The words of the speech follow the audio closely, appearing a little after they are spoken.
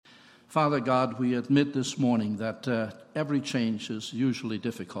Father God, we admit this morning that every change is usually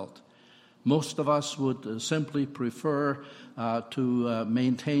difficult. Most of us would simply prefer to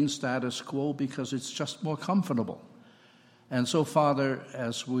maintain status quo because it's just more comfortable. And so, Father,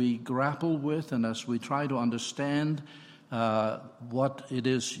 as we grapple with and as we try to understand what it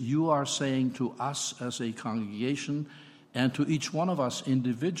is you are saying to us as a congregation and to each one of us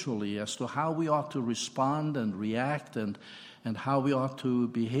individually as to how we ought to respond and react and how we ought to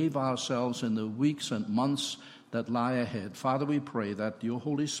behave ourselves in the weeks and months that lie ahead. Father, we pray that your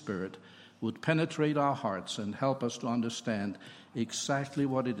Holy Spirit would penetrate our hearts and help us to understand exactly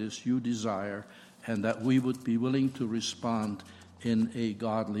what it is you desire, and that we would be willing to respond in a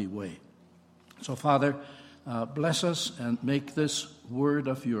godly way. So, Father, bless us and make this word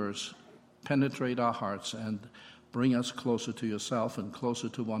of yours penetrate our hearts and bring us closer to yourself and closer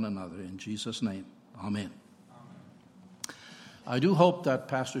to one another. In Jesus' name, amen. I do hope that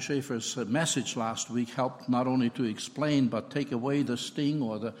Pastor Schaefer's message last week helped not only to explain but take away the sting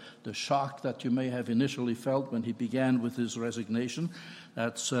or the shock that you may have initially felt when he began with his resignation.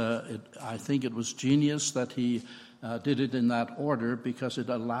 I think it was genius that he did it in that order, because it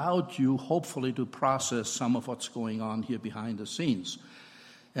allowed you hopefully to process some of what's going on here behind the scenes.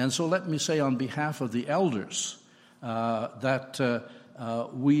 And so let me say on behalf of the elders that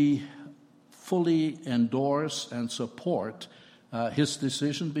we fully endorse and support his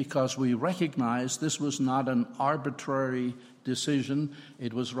decision, because we recognize this was not an arbitrary decision.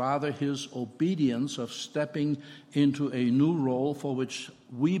 It was rather his obedience of stepping into a new role for which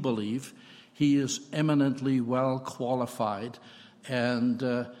we believe he is eminently well qualified. And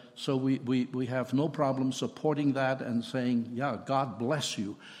so we have no problem supporting that and saying, yeah, God bless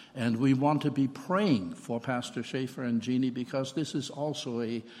you. And we want to be praying for Pastor Schaefer and Jeannie, because this is also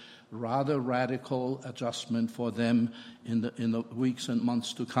a rather radical adjustment for them in the weeks and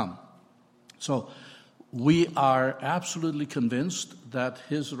months to come. So we are absolutely convinced that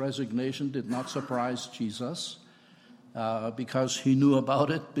his resignation did not surprise Jesus, because he knew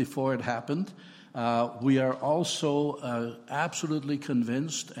about it before it happened. We are also absolutely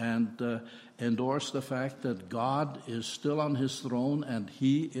convinced and endorse the fact that God is still on his throne and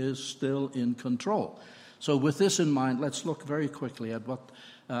he is still in control. So with this in mind, let's look very quickly at what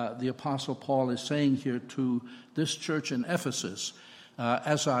the Apostle Paul is saying here to this church in Ephesus.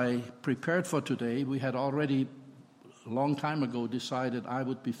 As I prepared for today, we had already a long time ago decided I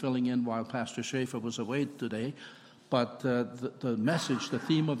would be filling in while Pastor Schaefer was away today. But the message, the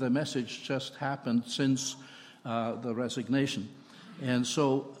theme of the message just happened since the resignation. And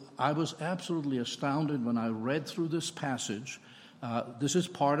so I was absolutely astounded when I read through this passage. This is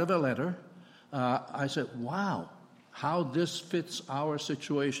part of a letter. I said, wow, how this fits our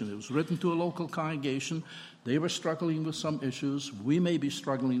situation. It was written to a local congregation. They were struggling with some issues. We may be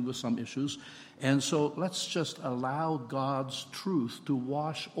struggling with some issues. And so let's just allow God's truth to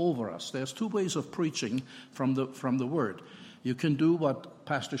wash over us. There's two ways of preaching from the Word. You can do what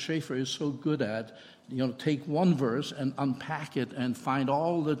Pastor Schaefer is so good at, take one verse and unpack it and find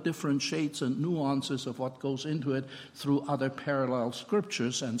all the different shades and nuances of what goes into it through other parallel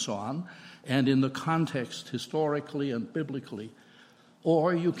scriptures and so on, and in the context historically and biblically.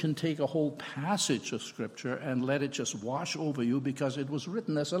 Or you can take a whole passage of Scripture and let it just wash over you because it was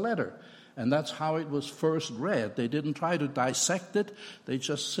written as a letter. And that's how it was first read. They didn't try to dissect it. They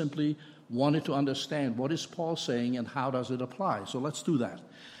just simply wanted to understand what is Paul saying and how does it apply. So let's do that.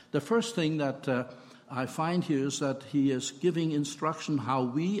 The first thing that I find here is that he is giving instruction how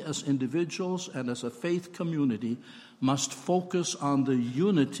we as individuals and as a faith community must focus on the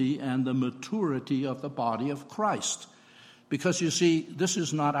unity and the maturity of the body of Christ. Because, you see, this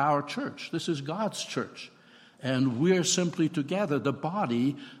is not our church. This is God's church. And we're simply together, the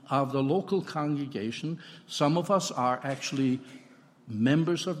body of the local congregation. Some of us are actually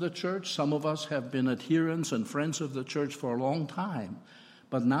members of the church. Some of us have been adherents and friends of the church for a long time.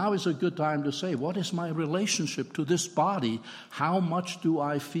 But now is a good time to say, what is my relationship to this body? How much do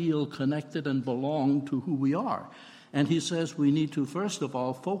I feel connected and belong to who we are? And he says we need to, first of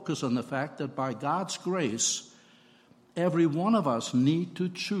all, focus on the fact that by God's grace, every one of us need to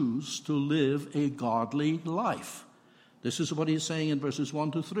choose to live a godly life. This is what he's saying in verses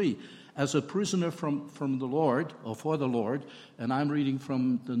 1 to 3. As a prisoner from the Lord, or for the Lord, and I'm reading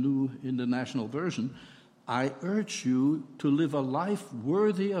from the New International Version, I urge you to live a life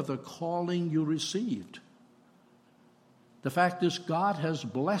worthy of the calling you received. The fact is, God has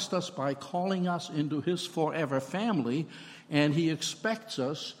blessed us by calling us into his forever family, and he expects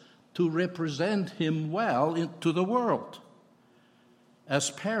us to represent him well to the world. As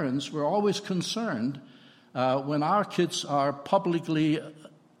parents, we're always concerned when our kids are publicly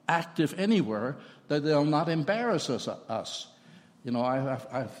active anywhere that they'll not embarrass us. You know, I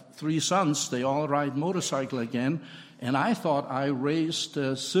have 3 sons. They all ride motorcycle again. And I thought I raised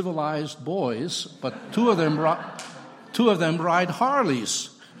civilized boys, but 2 of them ride Harleys.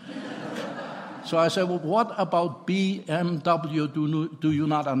 So I said, well, what about BMW do you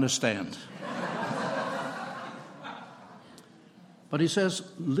not understand? But he says,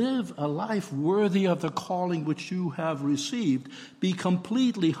 live a life worthy of the calling which you have received. Be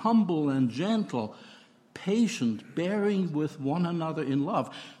completely humble and gentle, patient, bearing with one another in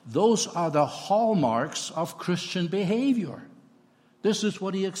love. Those are the hallmarks of Christian behavior. This is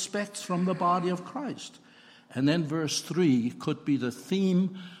what he expects from the body of Christ. And then verse 3 could be the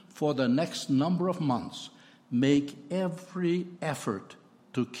theme for the next number of months. Make every effort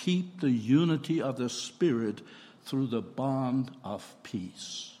to keep the unity of the Spirit through the bond of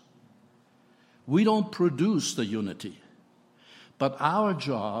peace. We don't produce the unity, but our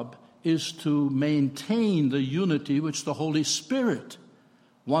job is to maintain the unity which the Holy Spirit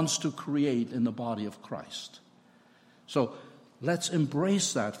wants to create in the body of Christ. So let's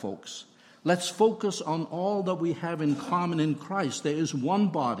embrace that, folks. Let's focus on all that we have in common in Christ. There is one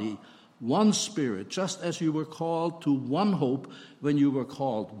body, one Spirit, just as you were called to one hope when you were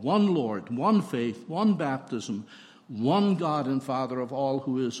called, one Lord, one faith, one baptism, one God and Father of all,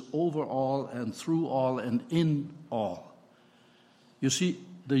 who is over all and through all and in all. You see,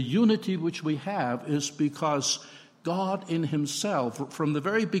 the unity which we have is because God in himself, from the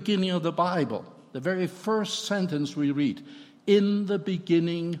very beginning of the Bible, the very first sentence we read, in the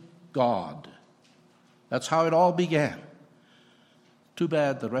beginning, God. That's how it all began. Too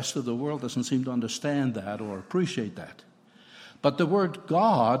bad the rest of the world doesn't seem to understand that or appreciate that. But the word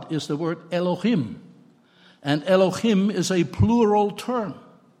God is the word Elohim. And Elohim is a plural term.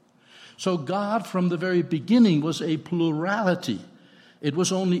 So God from the very beginning was a plurality. It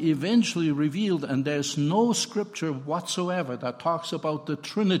was only eventually revealed, and there's no scripture whatsoever that talks about the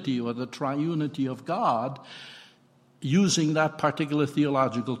Trinity or the triunity of God using that particular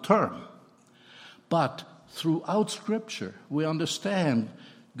theological term. But throughout Scripture, we understand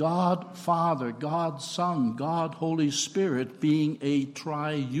God Father, God Son, God Holy Spirit being a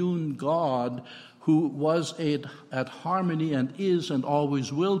triune God who was at harmony and is and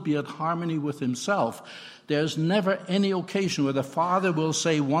always will be at harmony with himself. There's never any occasion where the Father will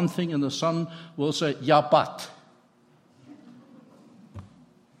say one thing and the Son will say, yeah, but.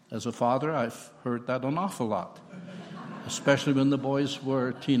 As a father, I've heard that an awful lot, especially when the boys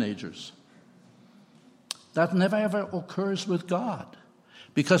were teenagers. That never ever occurs with God,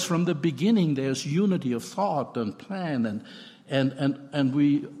 because from the beginning there's unity of thought and plan, and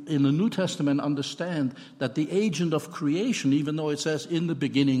we in the New Testament understand that the agent of creation, even though it says in the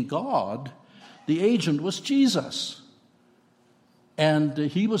beginning God, the agent was Jesus. And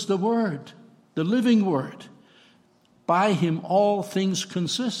he was the Word, the living Word. By him all things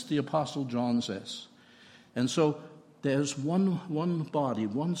consist, the Apostle John says. And so there's one body,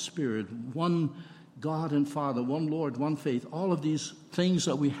 one Spirit, one God and Father, one Lord, one faith, all of these things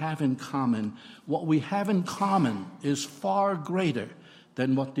that we have in common. What we have in common is far greater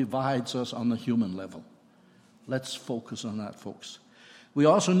than what divides us on the human level. Let's focus on that, folks. We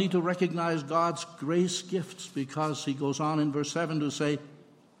also need to recognize God's grace gifts, because he goes on in verse 7 to say,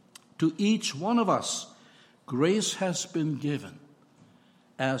 to each one of us, grace has been given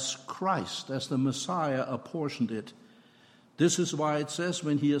as Christ, as the Messiah, apportioned it. This is why it says,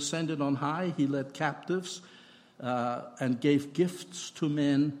 when he ascended on high, he led captives and gave gifts to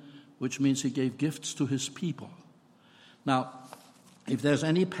men, which means he gave gifts to his people. Now, if there's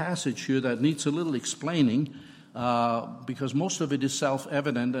any passage here that needs a little explaining, because most of it is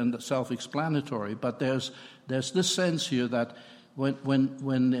self-evident and self-explanatory, but there's this sense here that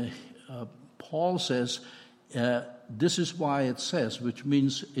when Paul says, this is why it says, which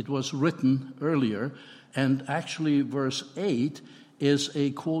means it was written earlier, and actually verse 8 is a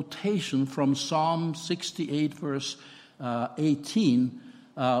quotation from Psalm 68, verse 18,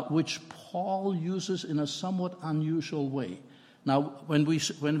 which Paul uses in a somewhat unusual way. Now, when we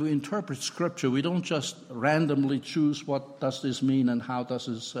interpret Scripture, we don't just randomly choose what does this mean and how does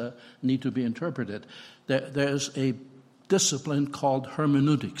this need to be interpreted. There's a discipline called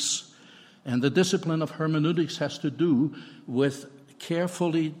hermeneutics. And the discipline of hermeneutics has to do with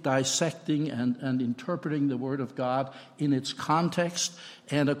carefully dissecting and interpreting the Word of God in its context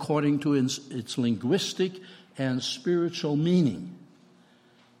and according to its linguistic and spiritual meaning.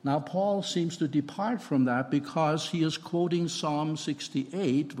 Now, Paul seems to depart from that because he is quoting Psalm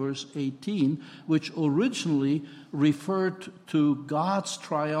 68, verse 18, which originally referred to God's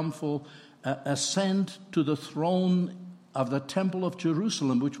triumphal ascent to the throne of the temple of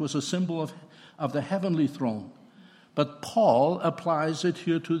Jerusalem, which was a symbol of the heavenly throne. But Paul applies it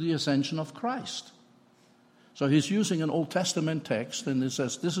here to the ascension of Christ. So he's using an Old Testament text, and it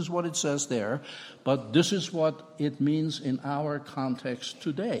says, this is what it says there, but this is what it means in our context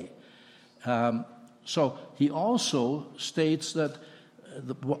today. So he also states that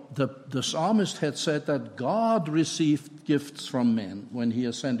the psalmist had said that God received gifts from men when he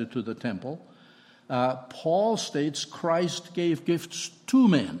ascended to the temple. Paul states Christ gave gifts to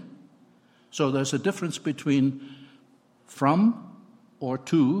men. So there's a difference between from or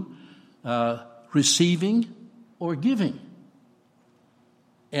to, receiving or giving.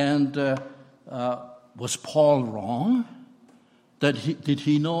 And was Paul wrong? Did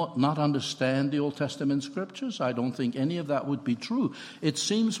he not understand the Old Testament scriptures? I don't think any of that would be true. It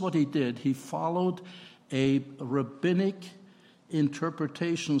seems what he did, he followed a rabbinic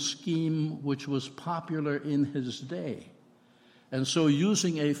interpretation scheme which was popular in his day. And so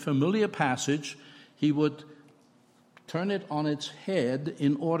using a familiar passage, he would turn it on its head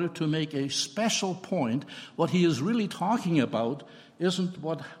in order to make a special point. What he is really talking about isn't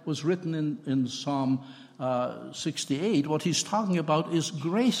what was written in Psalm 68. What he's talking about is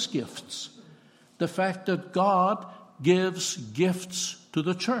grace gifts. The fact that God gives gifts to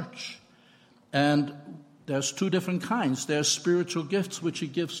the church. And there's two different kinds. There's spiritual gifts which he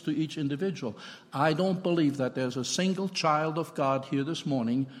gives to each individual. I don't believe that there's a single child of God here this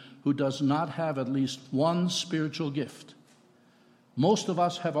morning who does not have at least one spiritual gift. Most of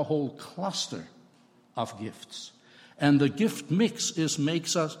us have a whole cluster of gifts. And the gift mix is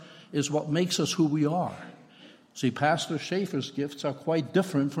what makes us who we are. See, Pastor Schaefer's gifts are quite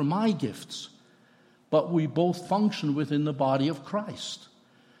different from my gifts. But we both function within the body of Christ.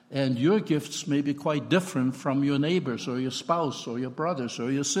 And your gifts may be quite different from your neighbors or your spouse or your brothers or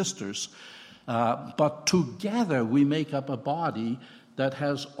your sisters. But together we make up a body that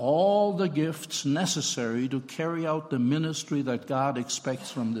has all the gifts necessary to carry out the ministry that God expects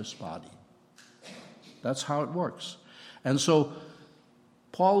from this body. That's how it works. And so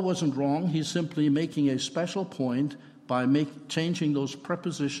Paul wasn't wrong. He's simply making a special point by changing those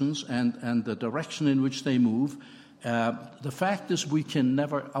prepositions and the direction in which they move. The fact is we can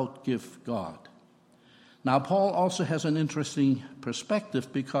never outgive God. Now, Paul also has an interesting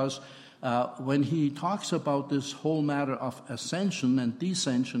perspective because when he talks about this whole matter of ascension and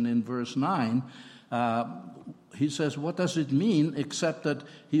descension in verse 9, he says, what does it mean except that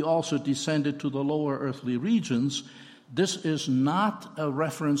he also descended to the lower earthly regions? This is not a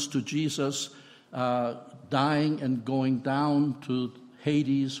reference to Jesus dying and going down to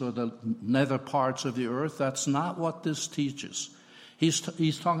Hades or the nether parts of the earth. That's not what this teaches. He's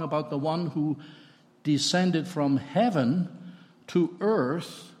talking about the one who descended from heaven to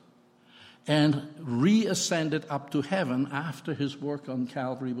earth and reascended up to heaven after his work on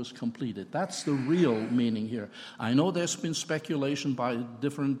Calvary was completed. That's the real meaning here. I know there's been speculation by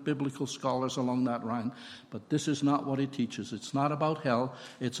different biblical scholars along that line, but this is not what it teaches. It's not about hell.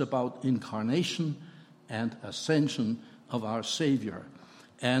 It's about incarnation and ascension of our Savior.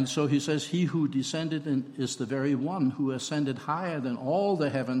 And so he says, he who descended is the very one who ascended higher than all the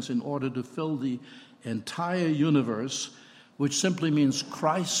heavens in order to fill the entire universe, which simply means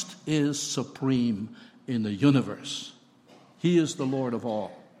Christ is supreme in the universe. He is the Lord of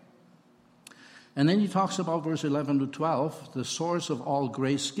all. And then he talks about verse 11 to 12, the source of all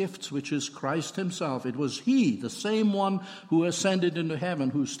grace gifts, which is Christ himself. It was he, the same one who ascended into heaven,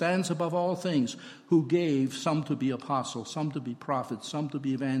 who stands above all things, who gave some to be apostles, some to be prophets, some to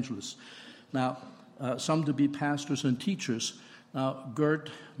be evangelists, now some to be pastors and teachers. Now, Gert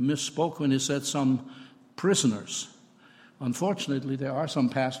misspoke when he said some prisoners. Unfortunately, there are some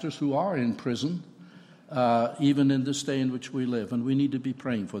pastors who are in prison, even in this day in which we live. And we need to be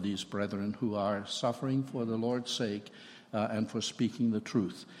praying for these brethren who are suffering for the Lord's sake and for speaking the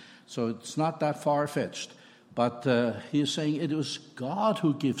truth. So it's not that far-fetched. But he is saying it was God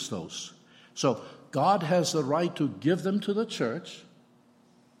who gives those. So God has the right to give them to the church.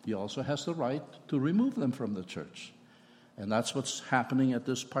 He also has the right to remove them from the church. And that's what's happening at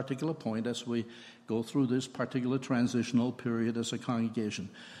this particular point as we go through this particular transitional period as a congregation.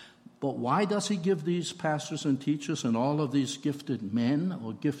 But why does he give these pastors and teachers and all of these gifted men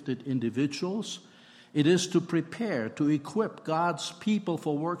or gifted individuals? It is to prepare, to equip God's people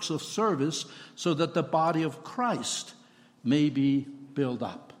for works of service so that the body of Christ may be built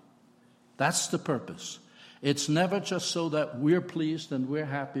up. That's the purpose. It's never just so that we're pleased and we're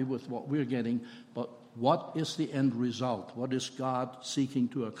happy with what we're getting, but what is the end result? What is God seeking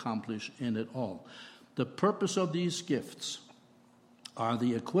to accomplish in it all? The purpose of these gifts are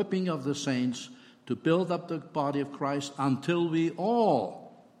the equipping of the saints to build up the body of Christ until we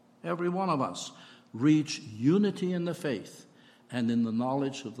all, every one of us, reach unity in the faith and in the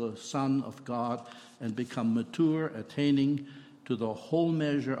knowledge of the Son of God and become mature, attaining to the whole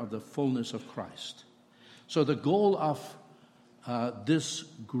measure of the fullness of Christ. So the goal of this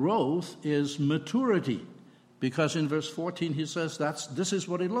growth is maturity, because in verse 14 he says this is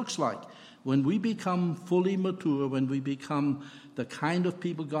what it looks like. When we become fully mature, when we become the kind of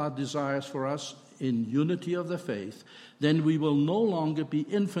people God desires for us in unity of the faith, then we will no longer be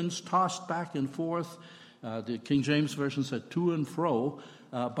infants tossed back and forth. The King James Version said to and fro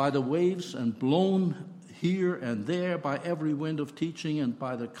by the waves and blown here and there by every wind of teaching and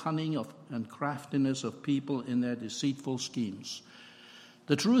by the cunning and craftiness of people in their deceitful schemes.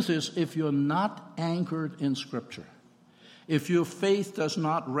 The truth is, if you're not anchored in Scripture, if your faith does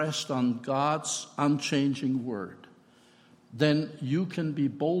not rest on God's unchanging word, then you can be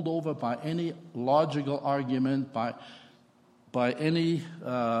bowled over by any logical argument, by any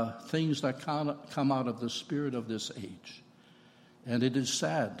things that come out of the spirit of this age. And it is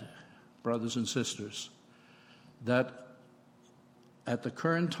sad, brothers and sisters, that at the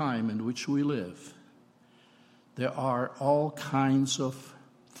current time in which we live, there are all kinds of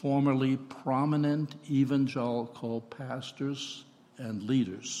formerly prominent evangelical pastors and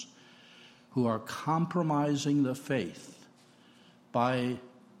leaders who are compromising the faith by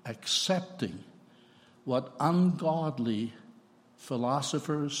accepting what ungodly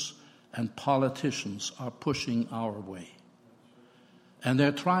philosophers and politicians are pushing our way. And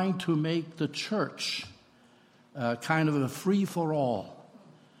they're trying to make the church kind of a free-for-all.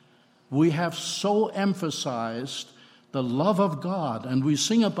 We have so emphasized the love of God, and we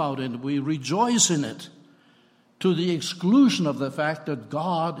sing about it, we rejoice in it, to the exclusion of the fact that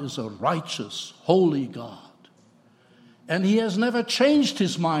God is a righteous, holy God. And he has never changed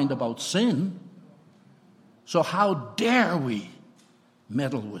his mind about sin. So how dare we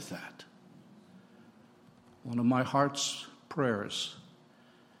meddle with that? One of my heart's prayers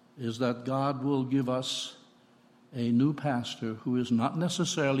is that God will give us a new pastor who is not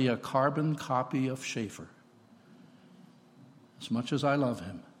necessarily a carbon copy of Schaeffer, as much as I love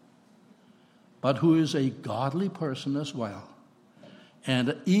him, but who is a godly person as well,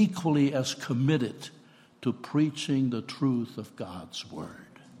 and equally as committed to preaching the truth of God's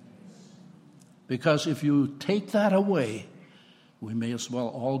word. Because if you take that away, we may as well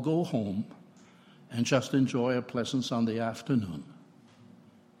all go home and just enjoy a pleasant Sunday afternoon.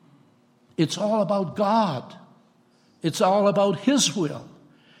 It's all about God. It's all about his will.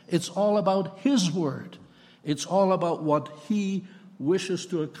 It's all about his word. It's all about what he wishes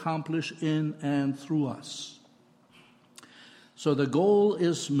to accomplish in and through us. So the goal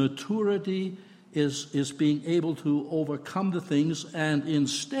is maturity, is being able to overcome the things, and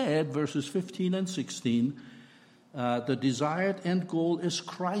instead, verses 15 and 16, the desired end goal is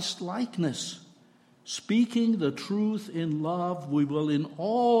Christ-likeness. Speaking the truth in love, we will in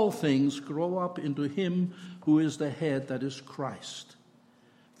all things grow up into him who is the head, that is Christ.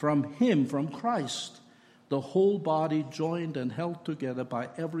 From him, from Christ, the whole body, joined and held together by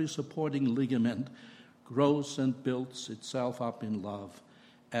every supporting ligament, grows and builds itself up in love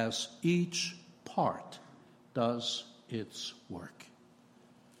as each part does its work.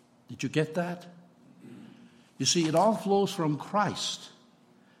 Did you get that? You see, it all flows from Christ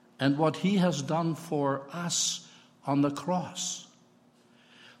and what he has done for us on the cross.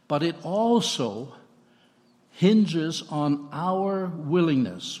 But it also hinges on our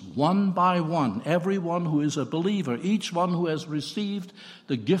willingness, one by one, everyone who is a believer, each one who has received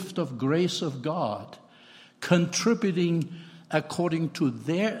the gift of grace of God, contributing according to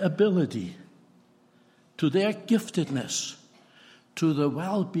their ability, to their giftedness, to the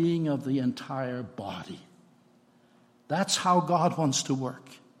well-being of the entire body. That's how God wants to work.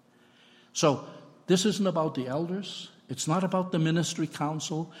 So this isn't about the elders. It's not about the ministry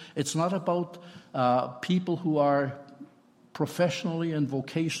council. It's not about people who are professionally and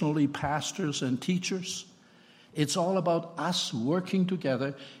vocationally pastors and teachers. It's all about us working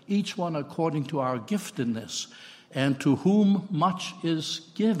together, each one according to our giftedness. And to whom much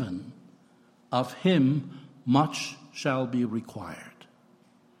is given, of him much shall be required.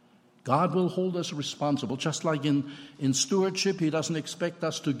 God will hold us responsible. Just like in stewardship, he doesn't expect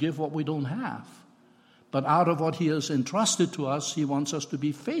us to give what we don't have. But out of what he has entrusted to us, he wants us to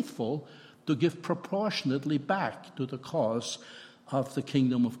be faithful to give proportionately back to the cause of the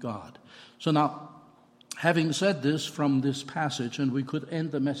kingdom of God. So now, having said this from this passage, and we could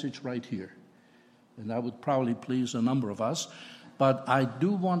end the message right here, and that would probably please a number of us, but I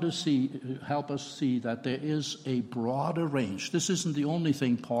do want to help us see that there is a broader range. This isn't the only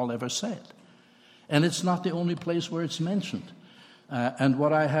thing Paul ever said. And it's not the only place where it's mentioned. And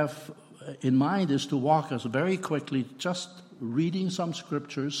what I have in mind is to walk us very quickly, just reading some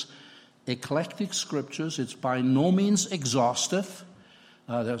scriptures, eclectic scriptures. It's by no means exhaustive.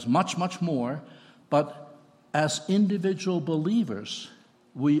 There's much, much more. But as individual believers,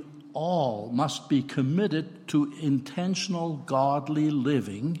 we all must be committed to intentional, godly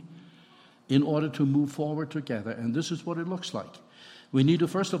living in order to move forward together. And this is what it looks like. We need to,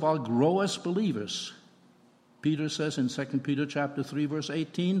 first of all, grow as believers. Peter says in 2 Peter chapter 3, verse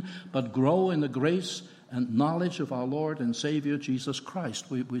 18, but grow in the grace and knowledge of our Lord and Savior Jesus Christ.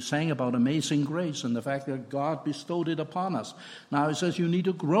 We sang about amazing grace and the fact that God bestowed it upon us. Now he says you need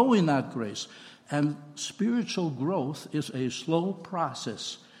to grow in that grace. And spiritual growth is a slow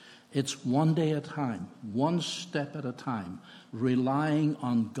process. It's one day at a time, one step at a time, relying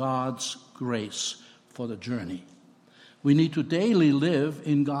on God's grace for the journey. We need to daily live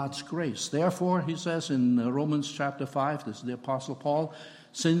in God's grace. Therefore, he says in Romans chapter 5, this is the Apostle Paul,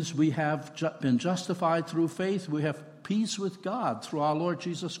 since we have been justified through faith, we have peace with God through our Lord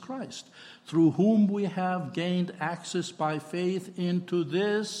Jesus Christ, through whom we have gained access by faith into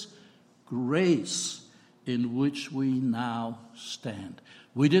this grace in which we now stand.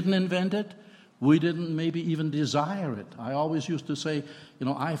 We didn't invent it. We didn't maybe even desire it. I always used to say,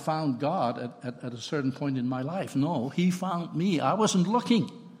 I found God at a certain point in my life. No, he found me. I wasn't looking,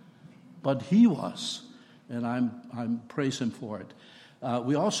 but he was. And I'm praise him for it.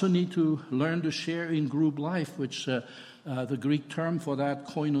 We also need to learn to share in group life, which the Greek term for that,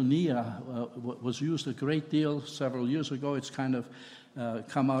 koinonia, was used a great deal several years ago. It's kind of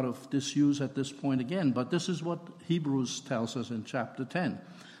come out of disuse at this point again. But this is what Hebrews tells us in chapter 10.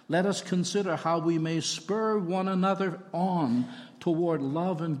 Let us consider how we may spur one another on toward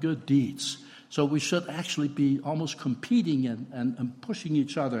love and good deeds. So we should actually be almost competing and pushing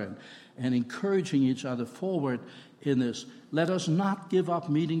each other and encouraging each other forward in this. Let us not give up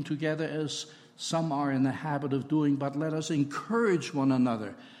meeting together as some are in the habit of doing, but let us encourage one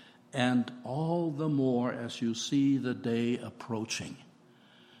another, and all the more as you see the day approaching.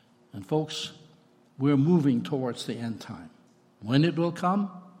 And folks, we're moving towards the end time. When it will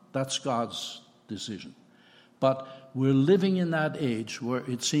come, that's God's decision. But we're living in that age where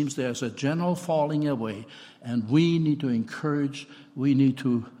it seems there's a general falling away, and we need to encourage, we need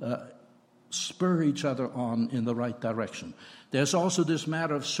to spur each other on in the right direction. There's also this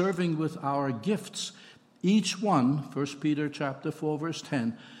matter of serving with our gifts. Each one, 1 Peter chapter 4, verse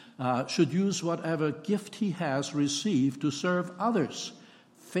 10, should use whatever gift he has received to serve others,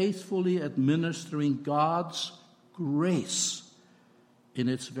 faithfully administering God's grace in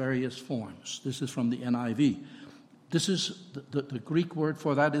its various forms. This is from the NIV. This is the Greek word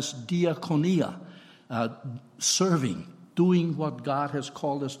for that is diakonia, serving, doing what God has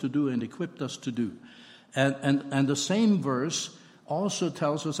called us to do and equipped us to do. And the same verse also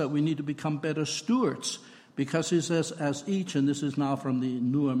tells us that we need to become better stewards, because he says, as each, and this is now from the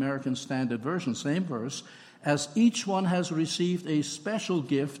New American Standard Version, same verse, as each one has received a special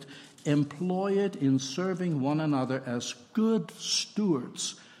gift, employ it in serving one another as good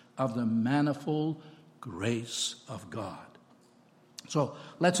stewards of the manifold grace of God. So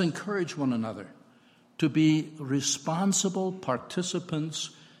let's encourage one another to be responsible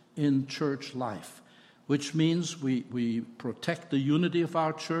participants in church life, which means we protect the unity of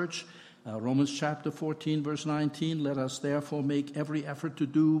our church. Romans chapter 14, verse 19, let us therefore make every effort to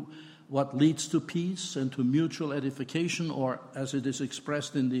do what leads to peace and to mutual edification, or as it is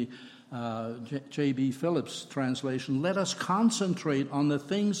expressed in the J.B. Phillips translation, let us concentrate on the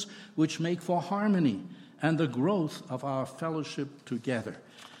things which make for harmony and the growth of our fellowship together.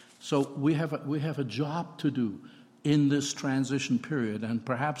 So we have a job to do in this transition period, and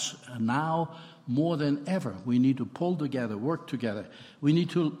perhaps now more than ever, we need to pull together, work together. We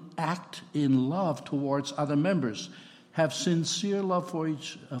need to act in love towards other members, have sincere love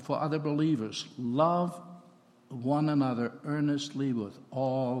for other believers, love one another earnestly with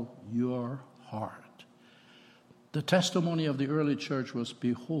all your heart. The testimony of the early church was,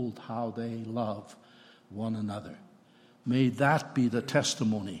 behold how they love one another. May that be the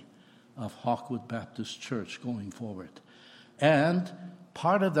testimony of Hawkwood Baptist Church going forward. And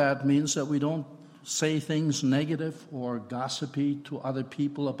part of that means that we don't say things negative or gossipy to other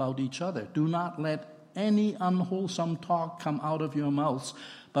people about each other. Do not let any unwholesome talk come out of your mouths,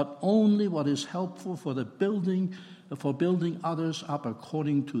 but only what is helpful for building others up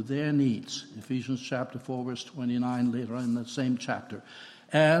according to their needs. Ephesians chapter 4, verse 29, later in the same chapter.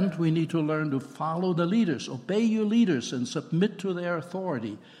 And we need to learn to follow the leaders, obey your leaders, and submit to their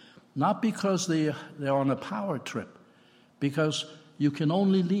authority, not because they're on a power trip, because You can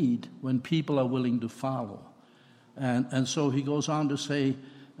only lead when people are willing to follow. And so he goes on to say,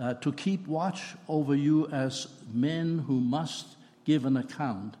 to keep watch over you as men who must give an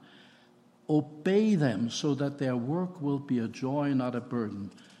account. Obey them so that their work will be a joy, not a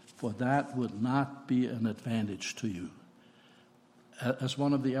burden, for that would not be an advantage to you. As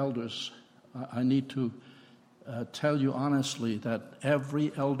one of the elders, I need to tell you honestly that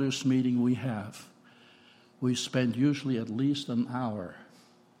every elders meeting we have, we spend usually at least an hour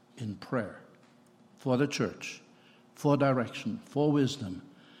in prayer for the church, for direction, for wisdom,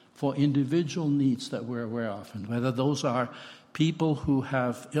 for individual needs that we're aware of, and whether those are people who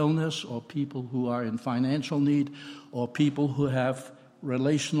have illness or people who are in financial need or people who have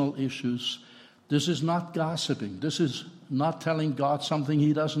relational issues. This is not gossiping. This is not telling God something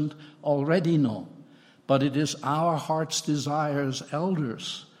he doesn't already know. But it is our heart's desire as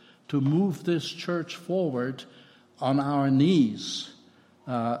elders to move this church forward on our knees,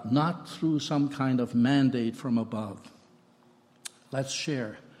 not through some kind of mandate from above. Let's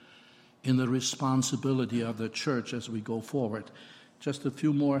share in the responsibility of the church as we go forward. Just a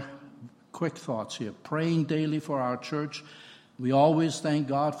few more quick thoughts here. Praying daily for our church. We always thank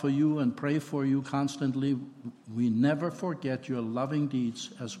God for you and pray for you constantly. We never forget your loving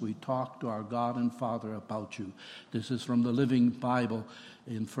deeds as we talk to our God and Father about you. This is from the Living Bible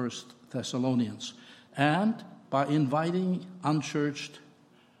in 1 Thessalonians. And by inviting unchurched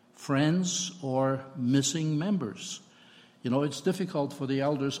friends or missing members. You know, it's difficult for the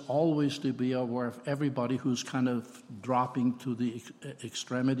elders always to be aware of everybody who's kind of dropping to the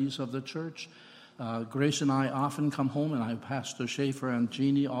extremities of the church. Grace and I often come home, and Pastor Schaefer and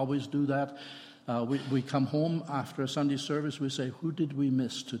Jeannie always do that. We come home after a Sunday service, we say, who did we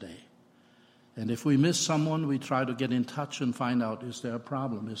miss today? And if we miss someone, we try to get in touch and find out, is there a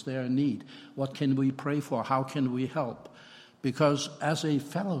problem? Is there a need? What can we pray for? How can we help? Because as a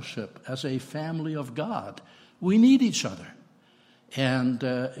fellowship, as a family of God, we need each other. And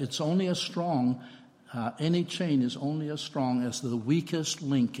it's only as strong, any chain is only as strong as the weakest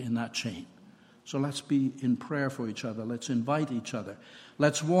link in that chain. So let's be in prayer for each other. Let's invite each other.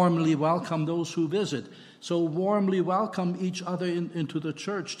 Let's warmly welcome those who visit. So warmly welcome each other into the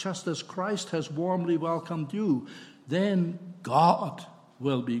church, just as Christ has warmly welcomed you. Then God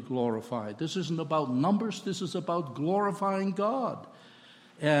will be glorified. This isn't about numbers. This is about glorifying God.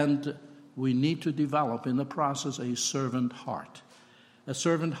 And we need to develop in the process a servant heart. A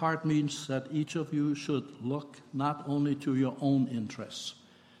servant heart means that each of you should look not only to your own interests.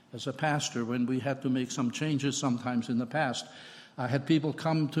 As a pastor, when we had to make some changes sometimes in the past, I had people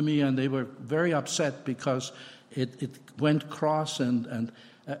come to me and they were very upset because it went cross and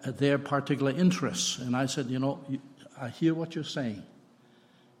their particular interests. And I said, I hear what you're saying,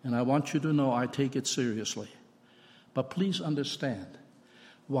 and I want you to know I take it seriously. But please understand,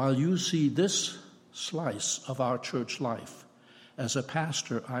 while you see this slice of our church life, as a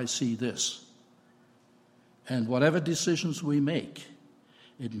pastor, I see this. And whatever decisions we make,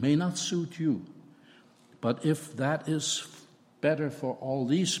 it may not suit you, but if that is better for all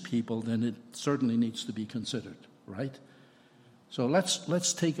these people, then it certainly needs to be considered, right? So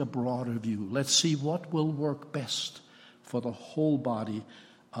let's take a broader view. Let's see what will work best for the whole body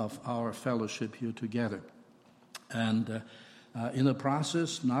of our fellowship here together. And in the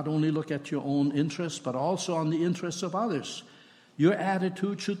process, not only look at your own interests, but also on the interests of others. Your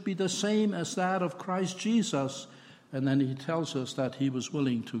attitude should be the same as that of Christ Jesus. And then he tells us that he was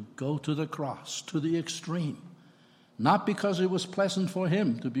willing to go to the cross, to the extreme. Not because it was pleasant for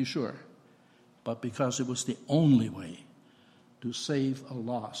him, to be sure, but because it was the only way to save a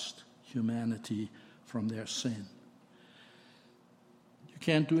lost humanity from their sin. You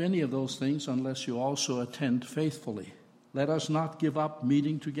can't do any of those things unless you also attend faithfully. Let us not give up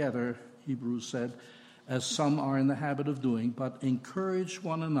meeting together, Hebrews said, as some are in the habit of doing, but encourage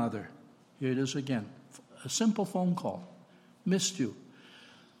one another. Here it is again. A simple phone call. Missed you.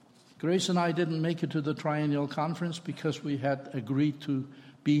 Grace and I didn't make it to the Triennial Conference because we had agreed to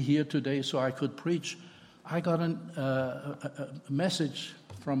be here today so I could preach. I got a message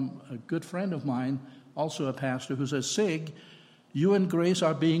from a good friend of mine, also a pastor, who says, Sig, you and Grace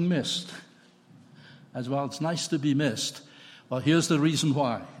are being missed. As well, it's nice to be missed. Well, here's the reason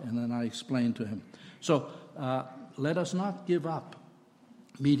why. And then I explained to him. So let us not give up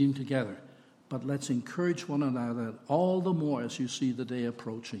meeting together, but let's encourage one another all the more as you see the day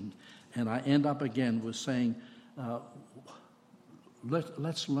approaching. And I end up again with saying,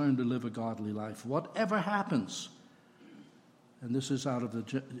 let's learn to live a godly life. Whatever happens, and this is out of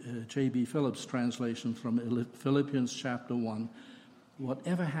the J.B. Phillips translation from Philippians chapter 1,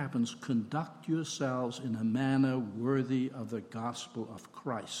 whatever happens, conduct yourselves in a manner worthy of the gospel of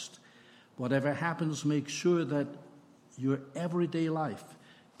Christ. Whatever happens, make sure that your everyday life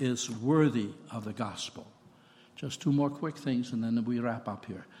is worthy of the gospel. Just two more quick things, and then we wrap up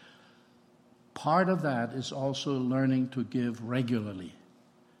here. Part of that is also learning to give regularly.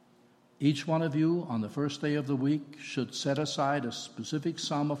 Each one of you on the first day of the week should set aside a specific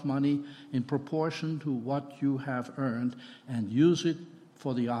sum of money in proportion to what you have earned and use it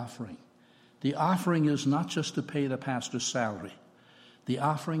for the offering. The offering is not just to pay the pastor's salary. The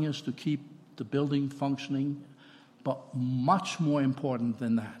offering is to keep the building functioning, but much more important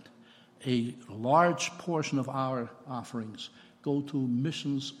than that, a large portion of our offerings go to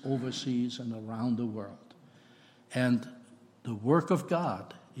missions overseas and around the world. And the work of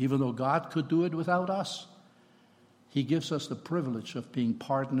God, even though God could do it without us, He gives us the privilege of being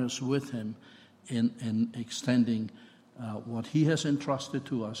partners with Him in extending what He has entrusted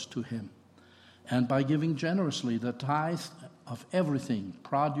to us to Him. And by giving generously the tithe of everything,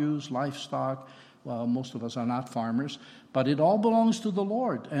 produce, livestock, well, most of us are not farmers, but it all belongs to the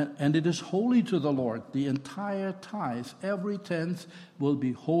Lord, and it is holy to the Lord. The entire tithe, every tenth, will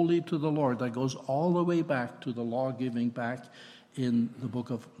be holy to the Lord. That goes all the way back to the law giving back in the book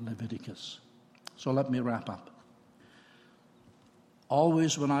of Leviticus. So let me wrap up.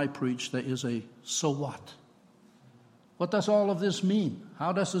 Always when I preach, there is a so what? What does all of this mean?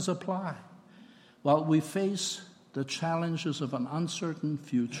 How does this apply? Well, we face the challenges of an uncertain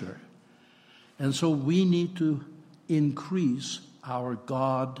future. And so we need to increase our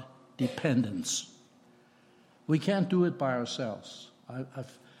God dependence. We can't do it by ourselves.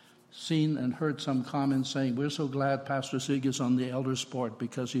 I've seen and heard some comments saying, we're so glad Pastor Sig is on the elders board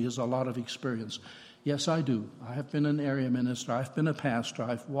because he has a lot of experience. Yes, I do. I have been an area minister. I've been a pastor.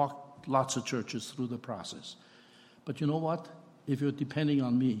 I've walked lots of churches through the process. But you know what? If you're depending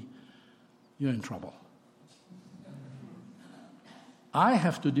on me, you're in trouble. I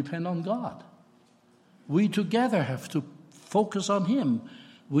have to depend on God. We together have to focus on Him.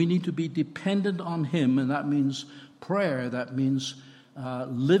 We need to be dependent on Him, and that means prayer. That means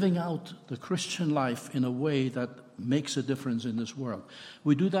living out the Christian life in a way that makes a difference in this world.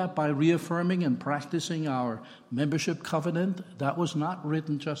 We do that by reaffirming and practicing our membership covenant. That was not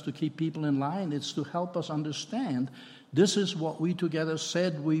written just to keep people in line. It's to help us understand this is what we together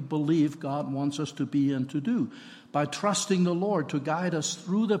said we believe God wants us to be and to do. By trusting the Lord to guide us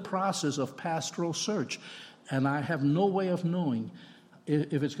through the process of pastoral search. And I have no way of knowing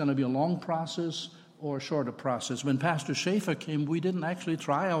if it's going to be a long process or a shorter process. When Pastor Schaefer came, we didn't actually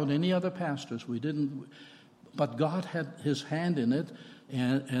try out any other pastors. We didn't, but God had His hand in it.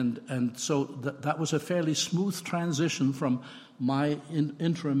 And so that was a fairly smooth transition from my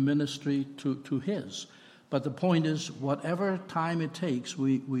interim ministry to his. But the point is, whatever time it takes,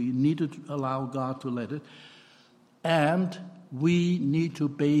 we need to allow God to let it. And we need to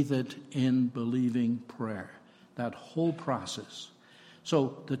bathe it in believing prayer, that whole process.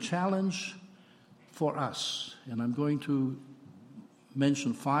 So the challenge for us, and I'm going to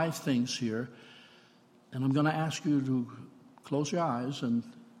mention 5 things here, and I'm going to ask you to close your eyes and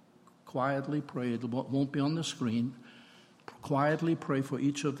quietly pray. It won't be on the screen. Quietly pray for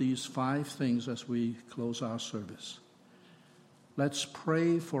each of these 5 things as we close our service. Let's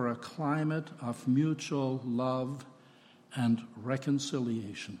pray for a climate of mutual love and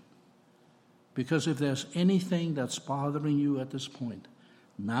reconciliation. Because if there's anything that's bothering you at this point,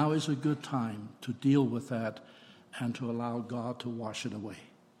 now is a good time to deal with that and to allow God to wash it away.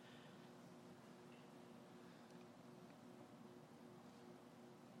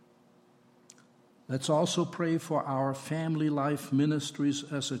 Let's also pray for our family life ministries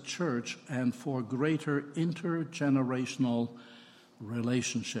as a church and for greater intergenerational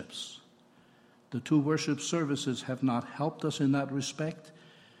relationships. The 2 worship services have not helped us in that respect,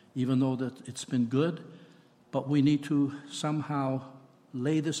 even though that it's been good, but we need to somehow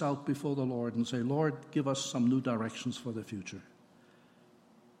lay this out before the Lord and say, Lord, give us some new directions for the future.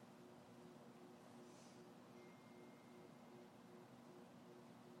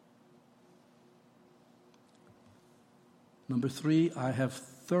 Number 3, I have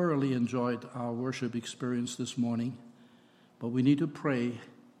thoroughly enjoyed our worship experience this morning, but we need to pray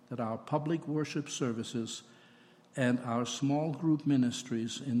that our public worship services and our small group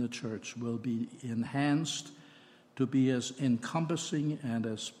ministries in the church will be enhanced to be as encompassing and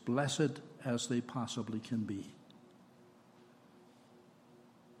as blessed as they possibly can be.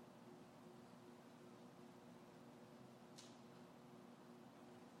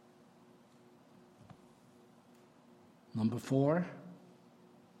 Number 4,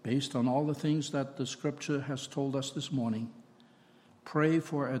 based on all the things that the Scripture has told us this morning, Pray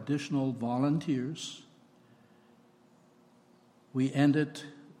for additional volunteers. We ended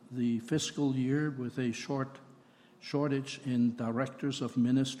the fiscal year with a shortage in directors of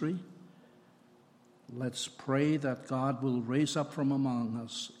ministry. Let's pray that God will raise up from among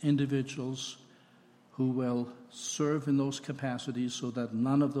us individuals who will serve in those capacities so that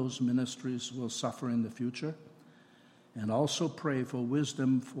none of those ministries will suffer in the future. And also pray for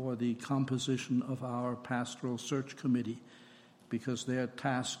wisdom for the composition of our pastoral search committee, because they are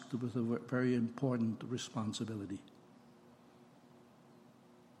tasked with a very important responsibility.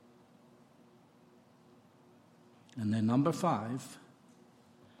 And then number 5,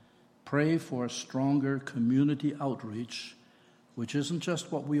 pray for stronger community outreach, which isn't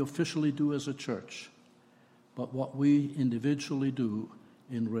just what we officially do as a church, but what we individually do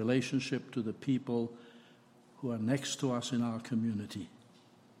in relationship to the people who are next to us in our community.